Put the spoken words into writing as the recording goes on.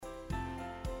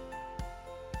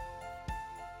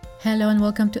Hello and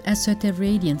welcome to Assertive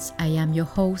Radiance. I am your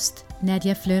host,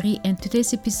 Nadia Fleury, and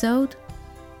today's episode,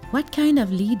 what kind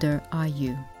of leader are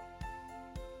you?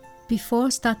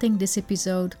 Before starting this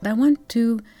episode, I want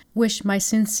to wish my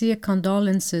sincere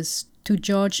condolences to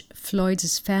George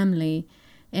Floyd's family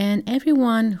and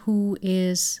everyone who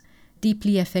is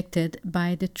deeply affected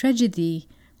by the tragedy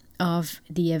of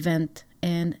the event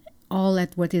and all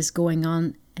at what is going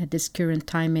on at this current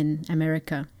time in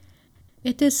America.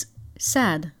 It is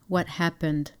sad what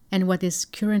happened and what is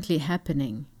currently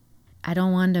happening. I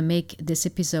don't want to make this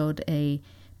episode a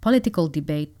political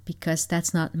debate because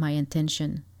that's not my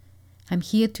intention. I'm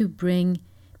here to bring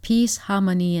peace,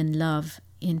 harmony, and love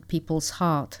in people's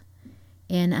heart.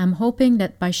 And I'm hoping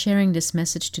that by sharing this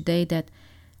message today that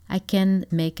I can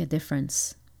make a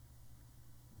difference.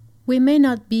 We may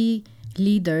not be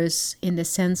leaders in the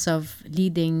sense of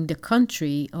leading the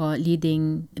country or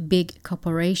leading big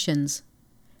corporations.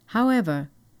 However,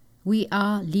 we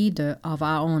are leader of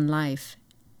our own life.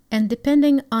 And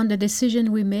depending on the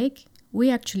decision we make, we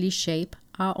actually shape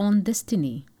our own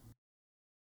destiny.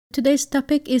 Today's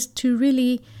topic is to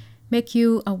really make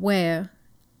you aware,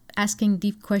 asking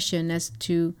deep questions as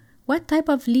to what type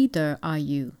of leader are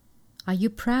you? Are you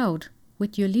proud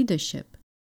with your leadership?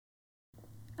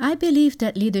 I believe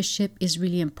that leadership is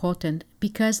really important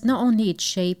because not only it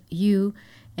shapes you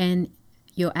and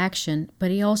your action,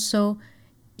 but it also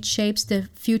shapes the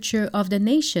future of the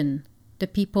nation, the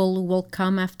people who will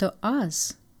come after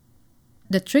us.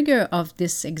 The trigger of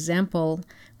this example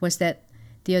was that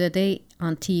the other day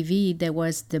on TV there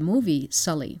was the movie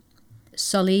Sully.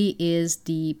 Sully is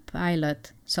the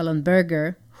pilot,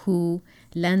 Sullenberger, who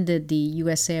landed the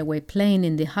US Airways plane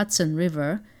in the Hudson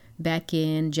River back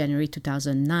in January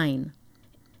 2009.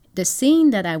 The scene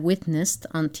that I witnessed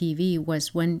on TV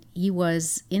was when he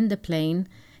was in the plane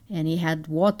and he had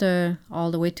water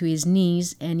all the way to his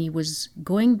knees and he was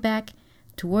going back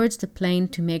towards the plane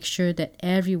to make sure that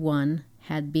everyone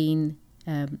had been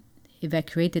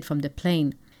evacuated from the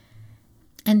plane.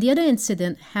 And the other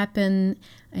incident happened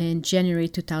in January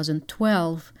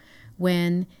 2012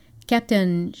 when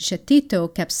Captain Chetito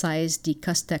capsized the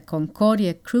Costa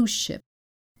Concordia cruise ship,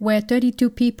 where 32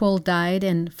 people died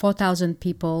and 4,000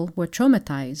 people were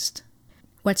traumatized.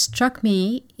 What struck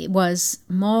me was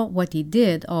more what he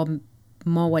did or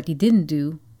more what he didn't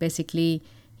do. Basically,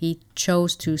 he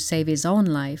chose to save his own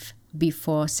life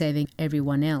before saving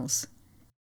everyone else.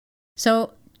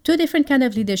 So, two different kinds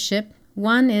of leadership.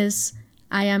 One is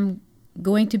I am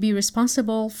going to be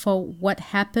responsible for what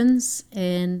happens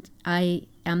and I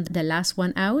am the last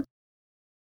one out.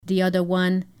 The other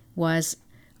one was,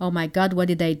 oh my God, what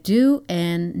did I do?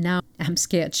 And now I'm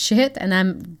scared shit and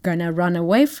I'm gonna run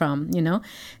away from,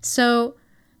 So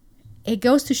it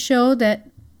goes to show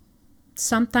that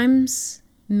sometimes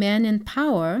men in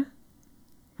power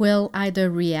will either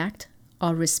react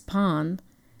or respond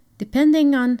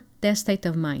depending on their state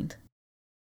of mind.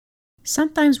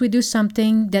 Sometimes we do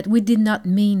something that we did not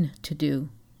mean to do,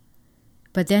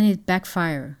 but then it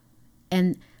backfires.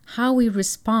 And how we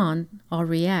respond or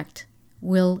react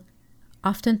will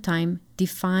oftentimes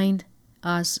define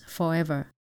us forever.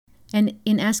 And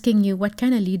in asking you what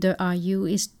kind of leader are you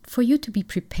is for you to be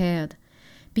prepared,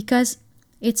 because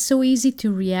it's so easy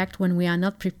to react when we are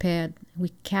not prepared. We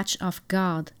catch off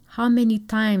guard. How many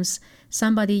times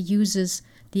somebody uses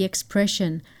the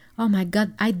expression, oh my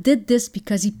God, I did this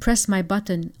because he pressed my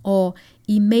button or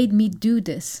he made me do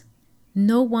this.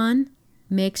 No one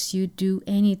makes you do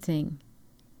anything.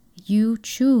 You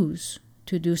choose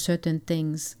to do certain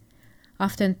things.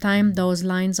 Oftentimes, those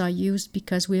lines are used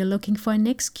because we are looking for an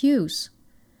excuse.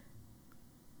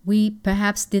 We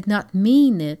perhaps did not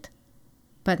mean it,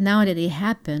 but now that it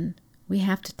happened, we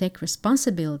have to take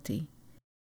responsibility.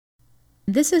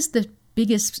 This is the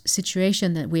biggest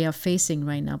situation that we are facing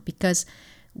right now because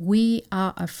we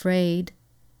are afraid,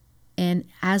 and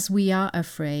as we are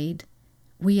afraid,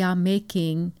 we are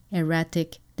making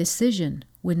erratic decisions.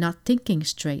 We're not thinking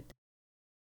straight.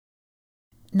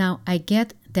 Now, I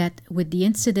get that with the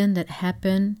incident that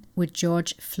happened with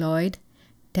George Floyd,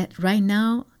 that right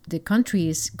now the country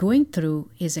is going through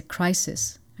is a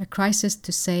crisis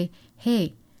to say,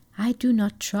 hey, I do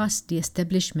not trust the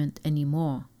establishment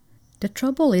anymore. The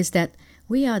trouble is that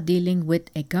we are dealing with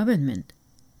a government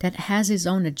that has its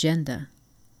own agenda,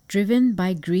 driven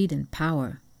by greed and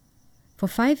power. For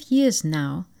 5 years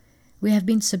now, we have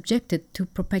been subjected to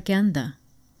propaganda.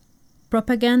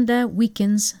 Propaganda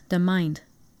weakens the mind.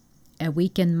 A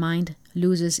weakened mind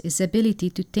loses its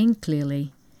ability to think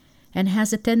clearly and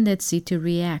has a tendency to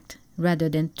react rather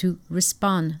than to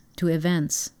respond to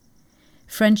events.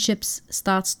 Friendships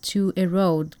starts to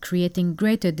erode, creating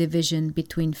greater division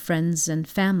between friends and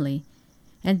family,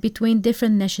 and between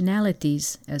different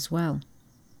nationalities as well.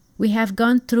 We have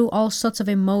gone through all sorts of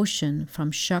emotion,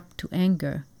 from shock to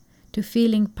anger, to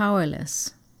feeling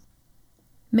powerless.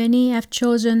 Many have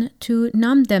chosen to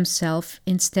numb themselves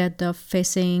instead of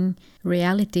facing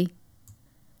reality.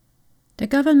 The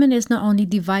government is not only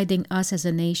dividing us as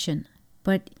a nation,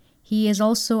 but he is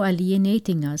also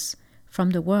alienating us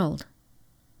from the world.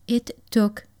 It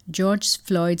took George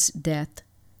Floyd's death,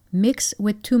 mixed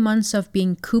with 2 months of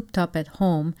being cooped up at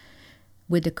home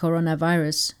with the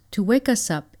coronavirus, to wake us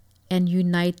up and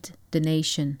unite the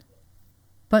nation.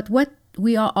 But what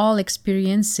we are all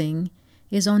experiencing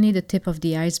is only the tip of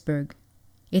the iceberg.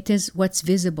 It is what's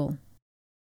visible.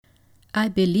 I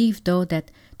believe, though,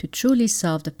 that to truly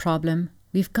solve the problem,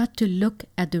 we've got to look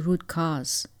at the root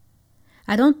cause.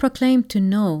 I don't proclaim to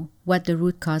know what the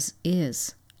root cause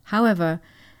is. However,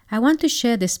 I want to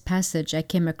share this passage I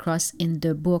came across in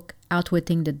the book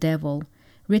Outwitting the Devil,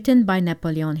 written by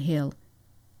Napoleon Hill.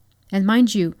 And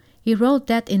mind you, he wrote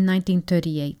that in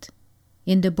 1938.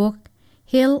 In the book,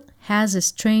 Hill has a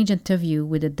strange interview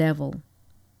with the devil.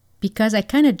 Because I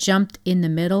kind of jumped in the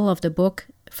middle of the book,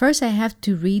 first I have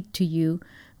to read to you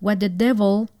what the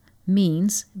devil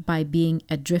means by being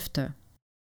a drifter.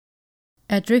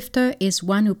 A drifter is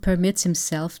one who permits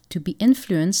himself to be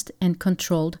influenced and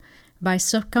controlled by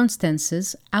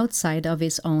circumstances outside of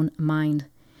his own mind.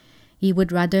 He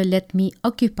would rather let me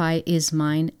occupy his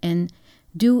mind and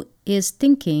do his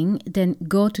thinking than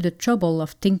go to the trouble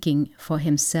of thinking for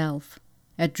himself.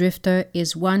 A drifter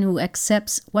is one who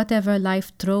accepts whatever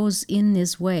life throws in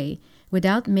his way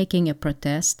without making a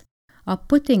protest or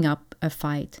putting up a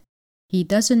fight. He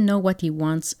doesn't know what he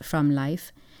wants from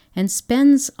life and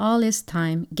spends all his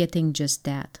time getting just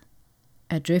that.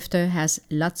 A drifter has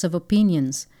lots of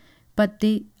opinions, but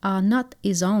they are not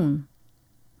his own.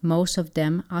 Most of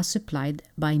them are supplied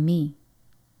by me.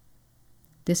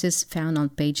 This is found on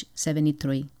page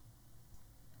 73.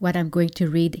 What I'm going to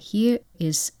read here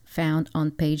is found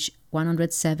on page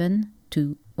 107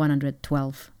 to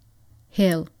 112.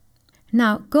 Hill.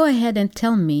 Now go ahead and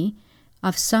tell me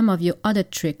of some of your other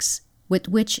tricks with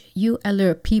which you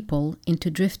allure people into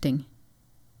drifting.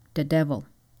 The devil.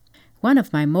 One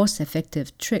of my most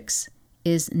effective tricks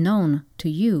is known to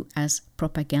you as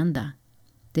propaganda.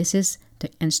 This is the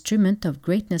instrument of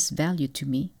greatest value to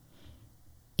me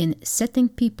in setting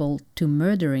people to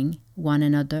murdering one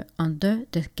another under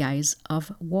the guise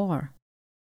of war.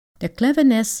 The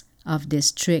cleverness of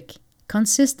this trick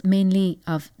consists mainly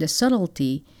of the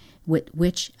subtlety with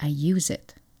which I use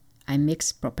it. I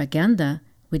mix propaganda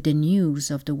with the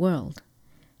news of the world.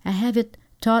 I have it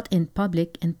taught in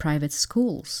public and private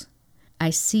schools. I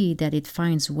see that it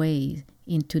finds way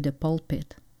into the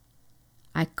pulpit.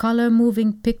 I color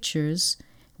moving pictures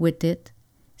with it,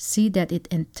 see that it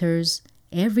enters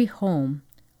every home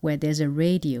where there's a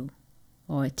radio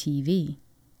or a TV.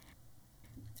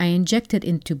 I inject it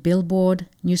into billboard,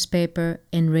 newspaper,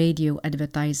 and radio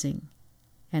advertising.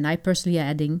 And I personally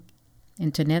adding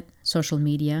internet, social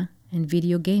media, and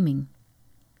video gaming.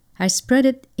 I spread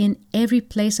it in every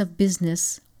place of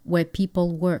business where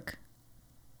people work.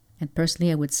 And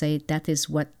personally, I would say that is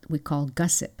what we call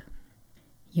gossip.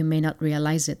 You may not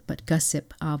realize it, but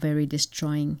gossip are very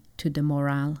destroying to the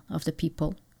morale of the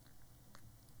people.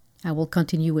 I will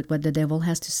continue with what the devil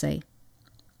has to say.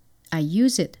 I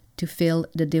use it to fill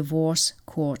the divorce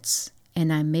courts,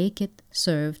 and I make it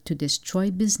serve to destroy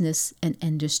business and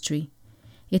industry.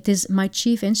 It is my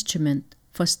chief instrument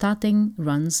for starting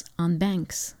runs on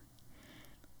banks.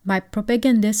 My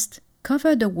propagandists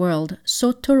cover the world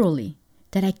so thoroughly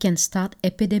that I can start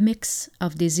epidemics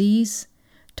of disease,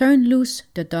 turn loose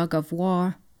the dog of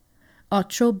war, or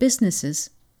throw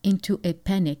businesses into a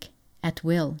panic at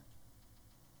will.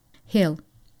 Hill.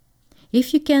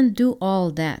 If you can do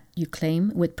all that you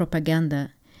claim with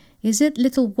propaganda, is it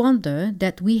little wonder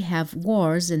that we have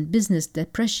wars and business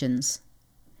depressions?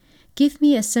 Give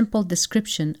me a simple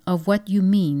description of what you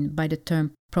mean by the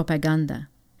term propaganda.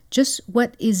 Just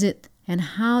what is it and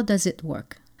how does it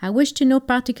work? I wish to know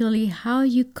particularly how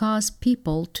you cause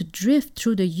people to drift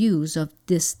through the use of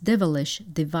this devilish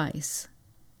device.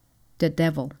 The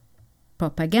devil.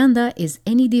 Propaganda is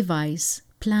any device,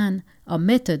 plan, or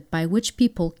method by which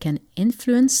people can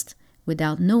influence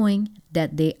without knowing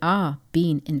that they are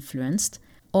being influenced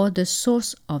or the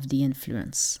source of the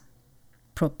influence.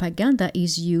 Propaganda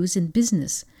is used in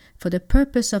business for the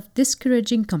purpose of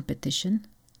discouraging competition.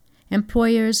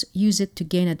 Employers use it to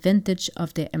gain advantage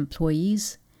of their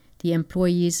employees. The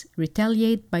employees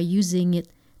retaliate by using it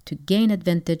to gain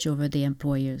advantage over the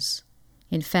employers.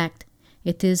 In fact,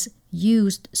 it is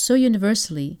used so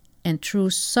universally and through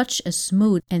such a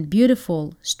smooth and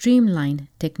beautiful streamlined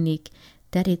technique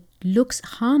that it looks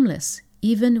harmless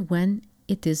even when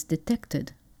it is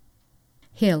detected.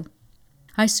 Hill,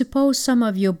 I suppose some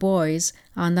of your boys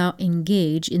are now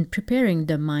engaged in preparing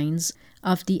the minds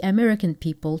of the American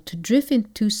people to drift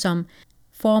into some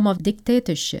form of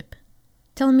dictatorship.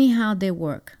 Tell me how they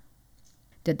work.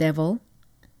 The Devil,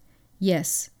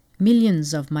 yes,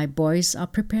 millions of my boys are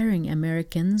preparing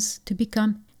Americans to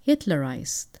become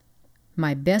Hitlerized.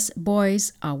 My best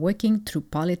boys are working through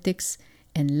politics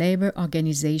and labor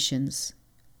organizations.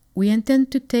 We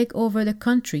intend to take over the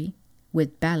country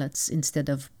with ballots instead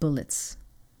of bullets.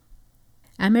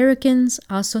 Americans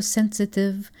are so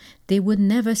sensitive they would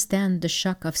never stand the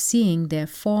shock of seeing their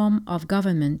form of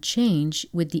government change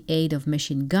with the aid of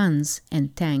machine guns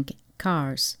and tank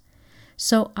cars.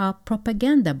 So our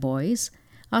propaganda boys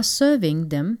are serving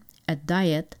them a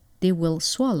diet they will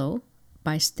swallow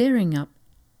by stirring up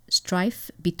strife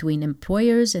between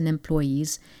employers and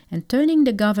employees and turning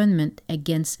the government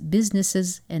against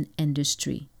businesses and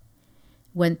industry.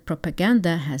 When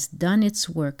propaganda has done its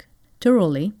work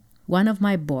thoroughly, one of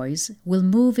my boys will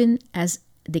move in as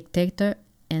dictator,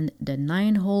 and the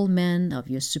 9-hole men of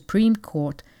your Supreme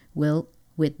Court will,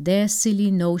 with their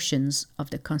silly notions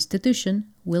of the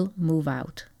Constitution, will move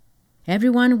out.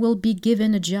 Everyone will be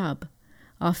given a job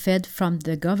or fed from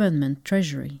the government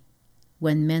treasury.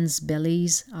 When men's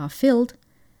bellies are filled,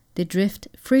 they drift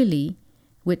freely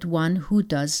with one who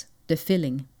does the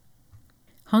filling.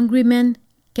 Hungry men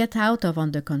get out of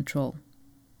under control.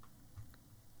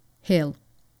 Hill,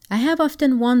 I have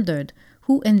often wondered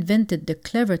who invented the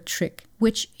clever trick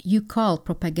which you call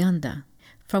propaganda.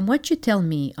 From what you tell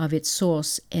me of its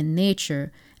source and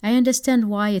nature, I understand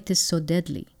why it is so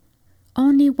deadly.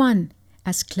 Only one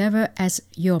as clever as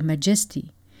your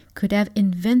Majesty could have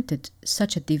invented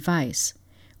such a device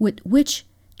with which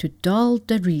to dull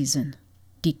the reason,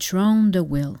 dethrone the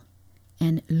will,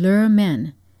 and lure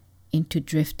men into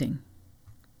drifting.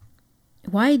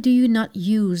 Why do you not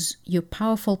use your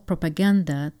powerful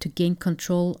propaganda to gain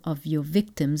control of your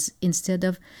victims instead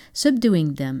of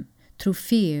subduing them through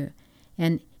fear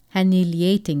and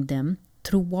annihilating them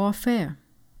through warfare?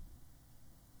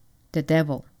 The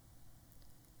Devil.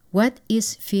 What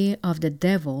is fear of the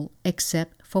devil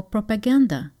except for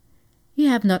propaganda? You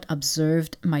have not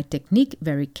observed my technique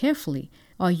very carefully,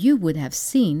 or you would have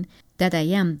seen that I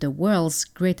am the world's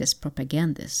greatest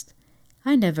propagandist.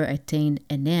 I never attained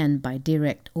an end by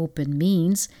direct open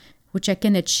means, which I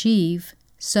can achieve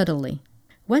subtly.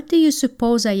 What do you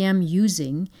suppose I am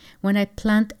using when I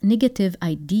plant negative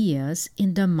ideas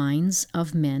in the minds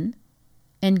of men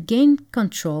and gain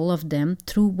control of them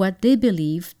through what they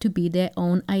believe to be their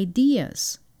own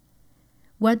ideas?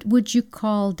 What would you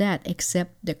call that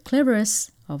except the cleverest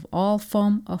of all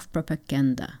form of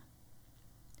propaganda?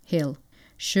 Hill.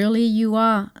 Surely you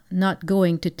are not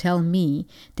going to tell me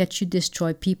that you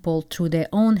destroy people through their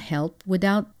own help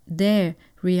without their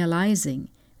realizing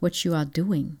what you are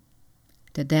doing.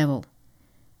 The Devil.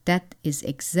 That is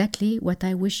exactly what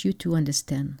I wish you to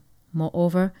understand.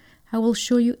 Moreover, I will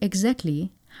show you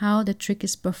exactly how the trick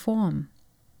is performed.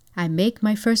 I make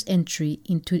my first entry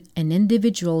into an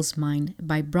individual's mind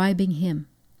by bribing him.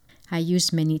 I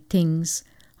use many things,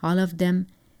 all of them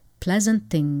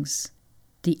pleasant things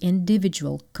the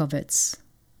individual covets.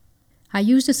 I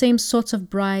use the same sorts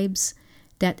of bribes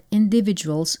that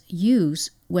individuals use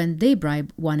when they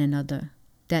bribe one another.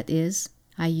 That is,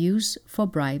 I use for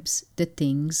bribes the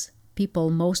things people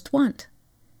most want.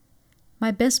 My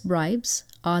best bribes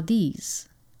are these: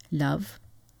 love,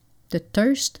 the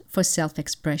thirst for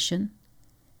self-expression,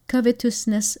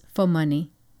 covetousness for money,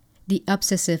 the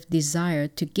obsessive desire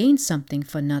to gain something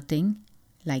for nothing,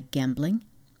 like gambling,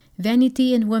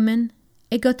 vanity in women,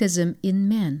 egotism in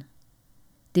men,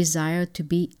 desire to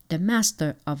be the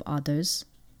master of others,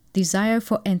 desire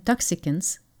for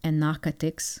intoxicants and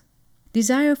narcotics,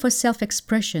 desire for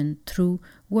self-expression through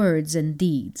words and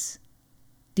deeds,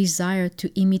 desire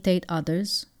to imitate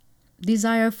others,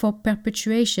 desire for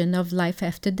perpetuation of life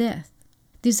after death,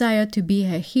 desire to be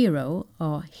a hero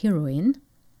or heroine,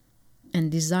 and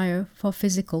desire for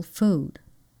physical food.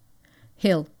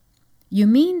 Hill, you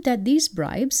mean that these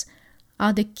bribes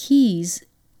are the keys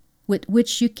with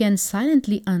which you can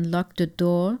silently unlock the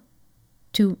door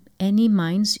to any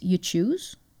minds you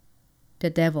choose? The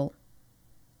Devil.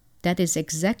 That is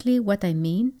exactly what I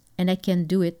mean, and I can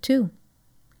do it too.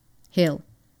 Hill.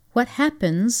 What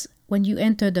happens when you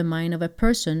enter the mind of a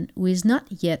person who is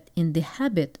not yet in the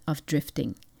habit of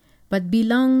drifting, but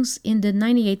belongs in the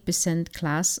 98%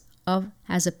 class of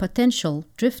as a potential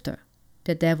drifter?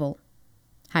 The Devil.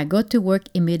 I go to work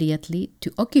immediately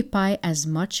to occupy as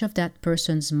much of that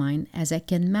person's mind as I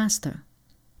can master.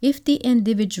 If the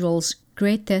individual's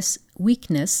greatest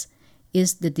weakness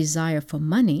is the desire for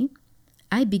money,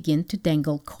 I begin to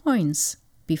dangle coins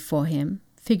before him,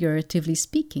 figuratively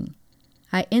speaking.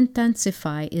 I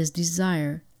intensify his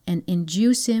desire and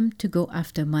induce him to go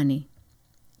after money.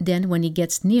 Then when he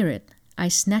gets near it, I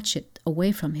snatch it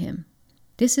away from him.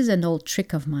 This is an old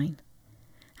trick of mine.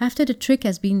 After the trick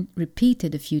has been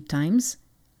repeated a few times,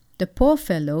 the poor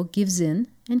fellow gives in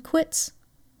and quits.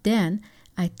 Then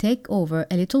I take over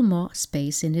a little more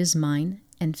space in his mind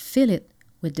and fill it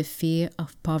with the fear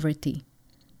of poverty.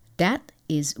 That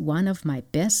is one of my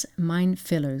best mind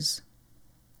fillers.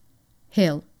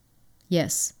 Hill: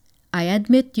 yes, I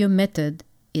admit your method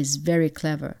is very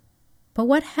clever. But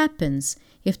what happens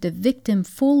if the victim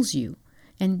fools you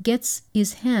and gets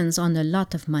his hands on a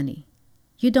lot of money?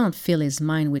 You don't fill his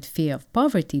mind with fear of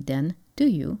poverty then, do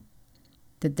you?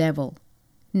 The Devil: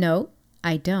 no,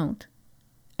 I don't.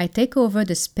 I take over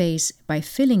the space by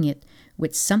filling it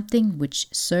with something which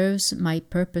serves my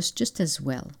purpose just as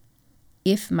well.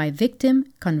 If my victim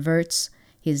converts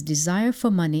his desire for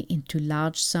money into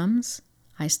large sums,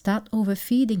 I start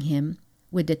overfeeding him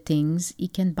with the things he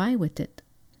can buy with it.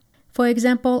 For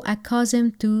example, I cause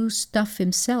him to stuff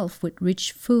himself with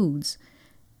rich foods.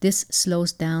 This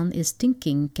slows down his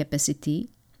thinking capacity,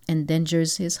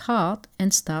 endangers his heart,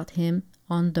 and starts him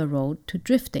on the road to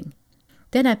drifting.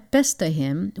 Then I pester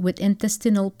him with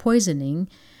intestinal poisoning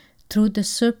through the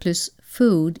surplus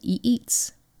food he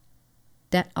eats.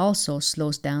 That also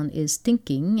slows down his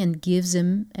thinking and gives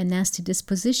him a nasty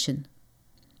disposition.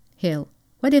 Hill: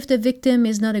 what if the victim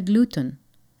is not a glutton?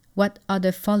 What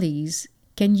other follies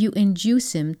can you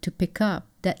induce him to pick up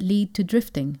that lead to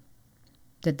drifting?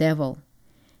 The Devil: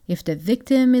 if the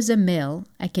victim is a male,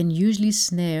 I can usually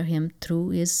snare him through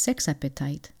his sex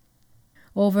appetite.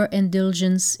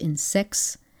 Overindulgence in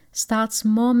sex starts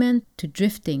more men to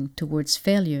drifting towards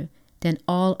failure than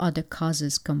all other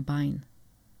causes combined.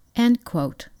 End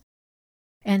quote.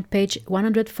 And page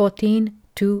 114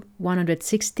 to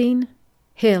 116.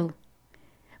 Hill: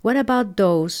 what about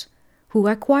those who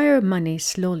acquire money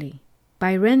slowly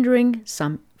by rendering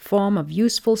some form of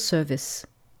useful service?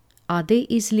 Are they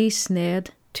easily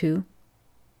snared too?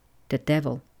 The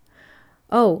Devil: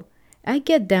 oh, I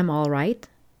get them all right,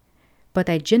 but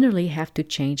I generally have to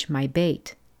change my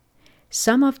bait.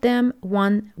 Some of them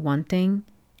want one thing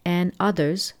and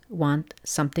others want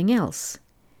something else.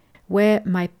 Where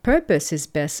my purpose is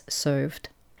best served,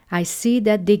 I see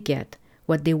that they get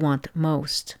what they want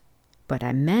most, but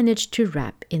I manage to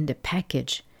wrap in the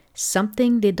package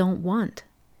something they don't want.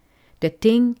 The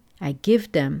thing I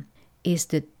give them is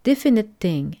the definite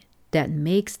thing that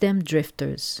makes them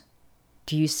drifters.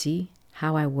 Do you see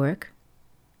how I work?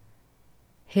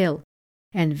 Hill: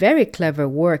 and very clever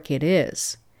work it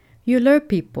is. You lure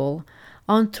people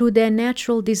on through their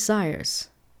natural desires,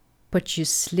 but you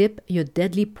slip your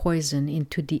deadly poison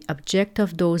into the object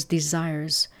of those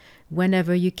desires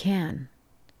whenever you can.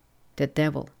 The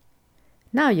Devil: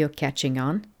 now you're catching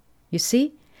on. You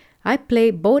see, I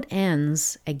play both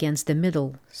ends against the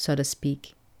middle, so to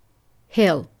speak.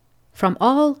 Hill: from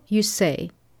all you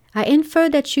say, I infer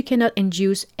that you cannot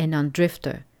induce a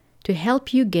non-drifter to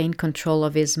help you gain control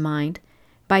of his mind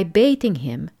by baiting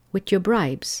him with your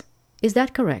bribes. Is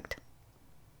that correct?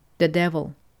 The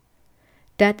Devil: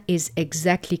 that is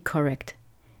exactly correct.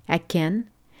 I can,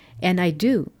 and I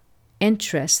do,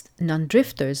 interest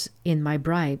non-drifters in my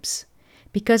bribes,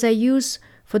 because I use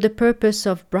for the purpose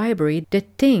of bribery the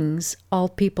things all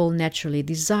people naturally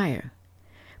desire.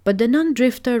 But the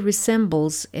non-drifter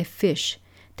resembles a fish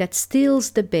that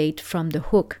steals the bait from the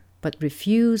hook but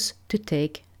refuses to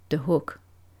take the hook.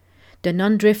 The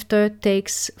non-drifter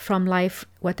takes from life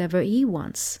whatever he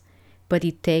wants, but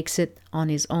he takes it on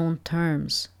his own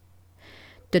terms.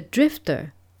 The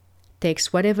drifter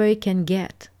takes whatever he can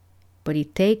get, but he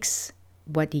takes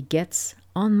what he gets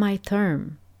on my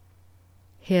term.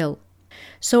 Hill: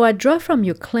 so I draw from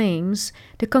your claims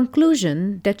the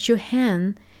conclusion that your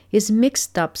hand is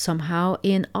mixed up somehow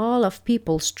in all of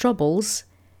people's troubles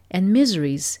and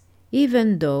miseries,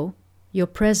 even though your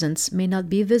presence may not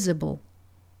be visible.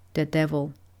 The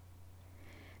Devil: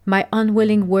 my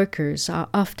unwilling workers are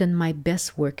often my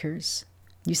best workers.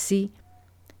 You see,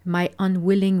 my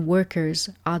unwilling workers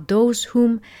are those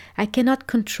whom I cannot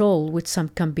control with some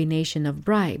combination of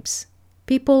bribes,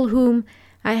 people whom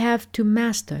I have to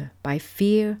master by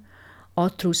fear or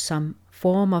through some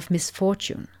form of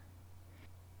misfortune.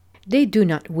 They do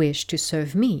not wish to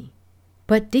serve me,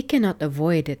 but they cannot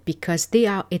avoid it because they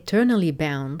are eternally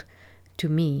bound to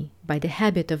me by the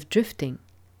habit of drifting.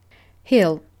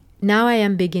 Hill, now I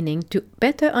am beginning to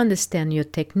better understand your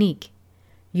technique.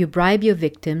 You bribe your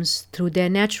victims through their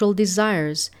natural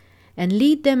desires and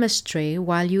lead them astray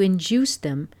while you induce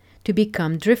them to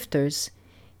become drifters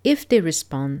if they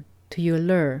respond to your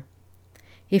lure.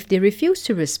 If they refuse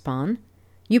to respond,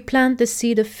 you plant the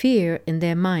seed of fear in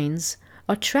their minds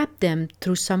or trap them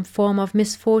through some form of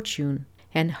misfortune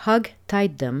and hog-tie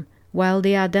them while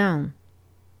they are down.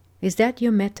 Is that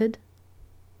your method?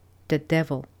 The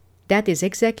devil. That is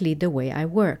exactly the way I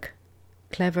work.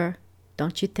 Clever,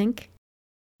 don't you think?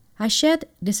 I shared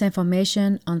this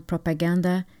information on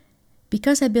propaganda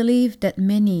because I believe that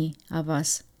many of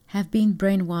us have been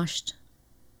brainwashed.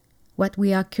 What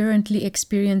we are currently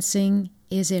experiencing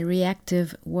is a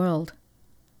reactive world.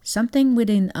 Something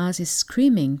within us is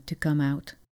screaming to come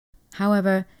out.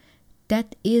 However,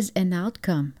 that is an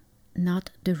outcome,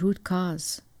 not the root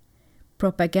cause.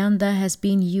 Propaganda has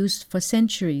been used for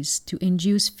centuries to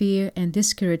induce fear and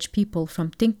discourage people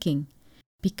from thinking,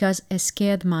 because a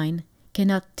scared mind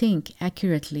cannot think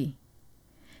accurately.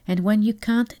 And when you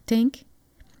can't think,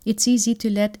 it's easy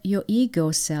to let your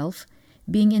ego self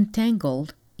being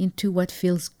entangled into what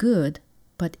feels good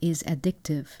but is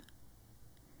addictive.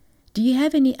 Do you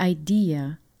have any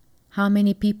idea how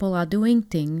many people are doing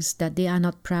things that they are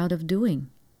not proud of doing?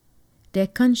 Their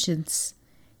conscience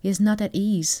is not at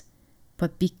ease,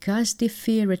 but because they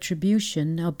fear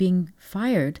retribution or being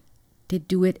fired, they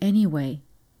do it anyway.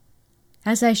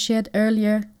 As I shared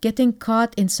earlier, getting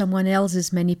caught in someone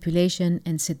else's manipulation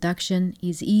and seduction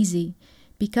is easy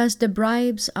because the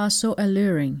bribes are so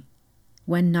alluring.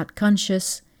 When not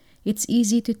conscious, it's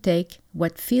easy to take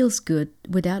what feels good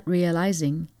without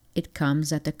realizing it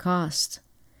comes at a cost.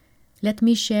 Let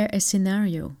me share a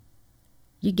scenario.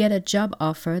 You get a job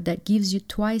offer that gives you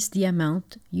twice the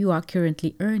amount you are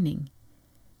currently earning.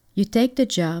 You take the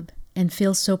job and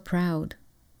feel so proud.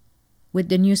 With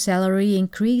the new salary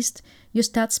increased, you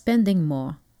start spending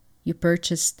more. You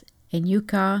purchased a new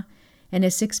car and a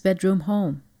 6-bedroom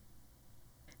home.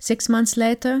 6 months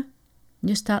later,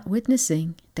 you start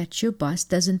witnessing that your boss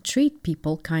doesn't treat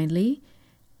people kindly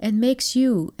and makes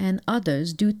you and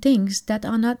others do things that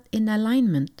are not in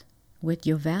alignment with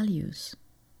your values.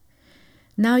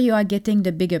 Now you are getting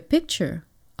the bigger picture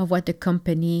of what the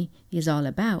company is all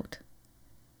about.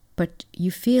 But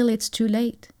you feel it's too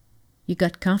late. You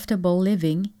got comfortable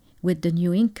living with the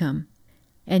new income,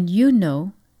 and you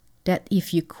know that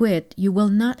if you quit, you will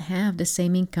not have the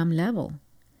same income level.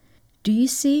 Do you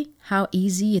see how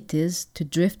easy it is to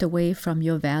drift away from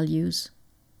your values?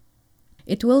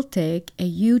 It will take a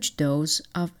huge dose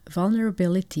of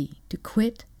vulnerability to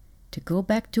quit, to go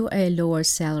back to a lower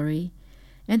salary,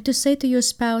 and to say to your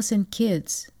spouse and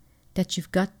kids that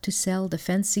you've got to sell the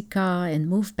fancy car and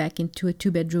move back into a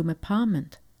 2-bedroom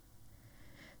apartment.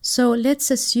 So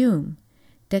let's assume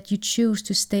that you choose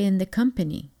to stay in the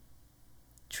company.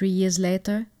 3 years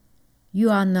later, you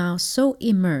are now so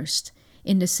immersed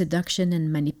in the seduction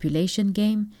and manipulation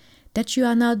game that you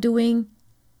are now doing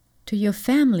to your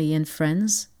family and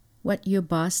friends what your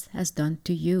boss has done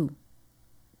to you.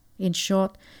 In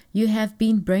short, you have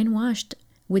been brainwashed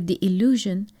with the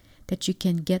illusion that you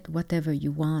can get whatever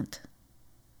you want.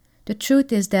 The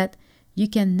truth is that you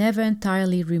can never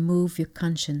entirely remove your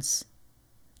conscience.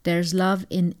 There's love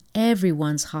in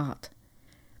everyone's heart.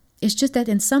 It's just that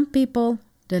in some people,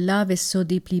 the love is so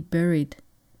deeply buried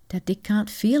that they can't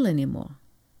feel anymore.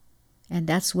 And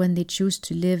that's when they choose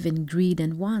to live in greed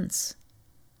and wants.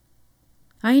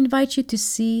 I invite you to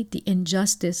see the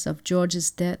injustice of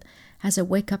George's death as a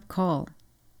wake-up call.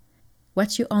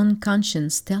 What's your own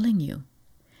conscience telling you?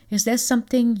 Is there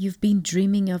something you've been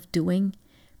dreaming of doing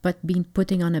but been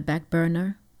putting on a back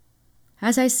burner?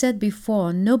 As I said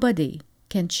before, nobody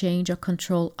can change or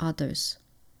control others.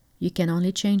 You can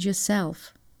only change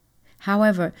yourself.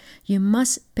 However, you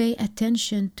must pay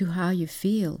attention to how you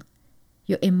feel.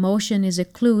 Your emotion is a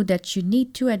clue that you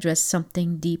need to address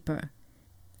something deeper.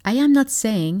 I am not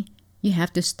saying you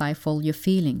have to stifle your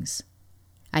feelings.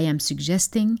 I am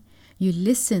suggesting you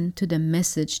listen to the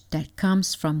message that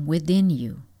comes from within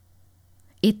you.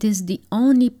 It is the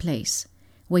only place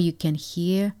where you can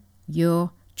hear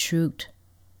your truth.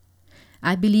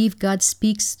 I believe God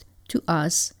speaks to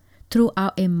us through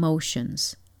our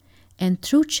emotions, and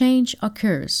true change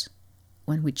occurs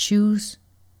when we choose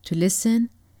to listen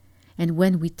and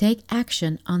when we take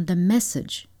action on the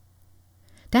message.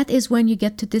 That is when you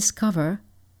get to discover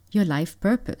your life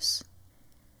purpose.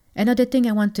 Another thing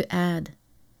I want to add,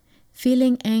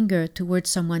 feeling anger towards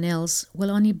someone else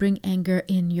will only bring anger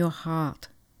in your heart.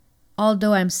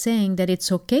 Although I'm saying that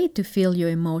it's okay to feel your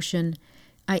emotion,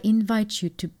 I invite you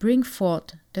to bring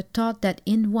forth the thought that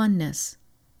in oneness,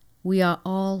 We are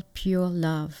all pure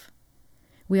love.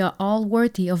 We are all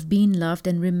worthy of being loved,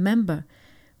 and remember,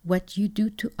 what you do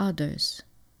to others,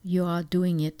 you are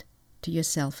doing it to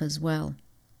yourself as well.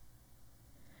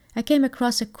 I came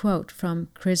across a quote from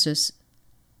Croesus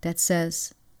that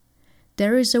says,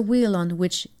 "There is a wheel on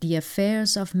which the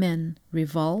affairs of men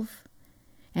revolve,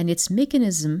 and its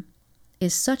mechanism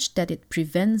is such that it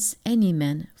prevents any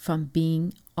man from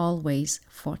being always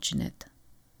fortunate."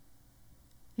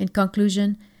 In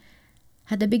conclusion,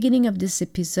 at the beginning of this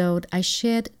episode, I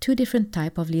shared 2 different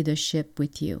types of leadership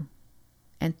with you.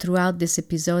 And throughout this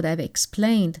episode, I've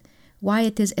explained why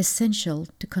it is essential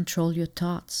to control your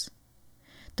thoughts.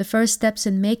 The first steps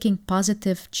in making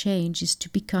positive change is to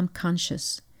become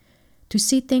conscious, to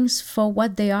see things for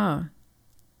what they are.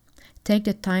 Take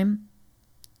the time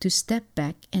to step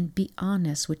back and be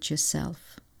honest with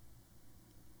yourself.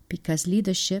 Because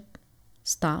leadership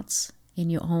starts in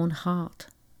your own heart.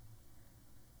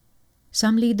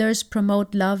 Some leaders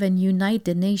promote love and unite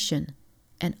the nation,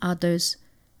 and others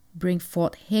bring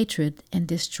forth hatred and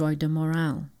destroy the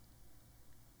morale.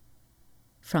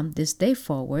 From this day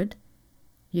forward,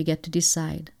 you get to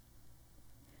decide,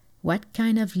 what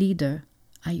kind of leader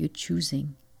are you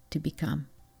choosing to become?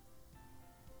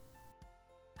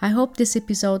 I hope this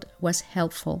episode was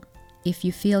helpful. If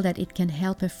you feel that it can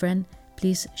help a friend,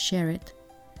 please share it.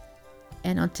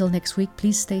 And until next week,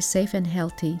 please stay safe and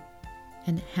healthy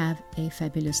and have a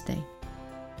fabulous day.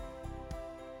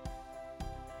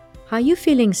 Are you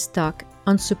feeling stuck,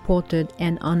 unsupported,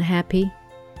 and unhappy?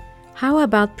 How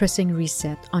about pressing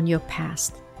reset on your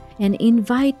past and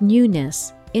invite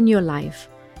newness in your life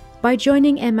by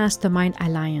joining a Mastermind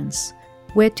Alliance,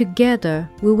 where together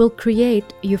we will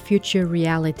create your future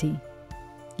reality.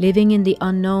 Living in the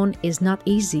unknown is not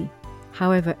easy,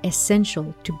 however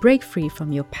essential to break free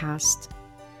from your past.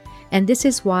 And this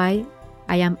is why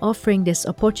I am offering this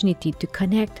opportunity to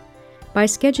connect by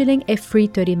scheduling a free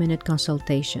 30-minute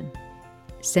consultation.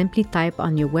 Simply type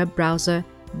on your web browser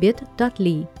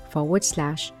bit.ly/call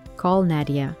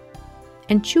Nadia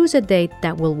and choose a date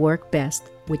that will work best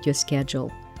with your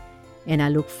schedule. And I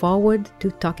look forward to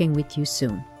talking with you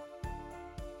soon.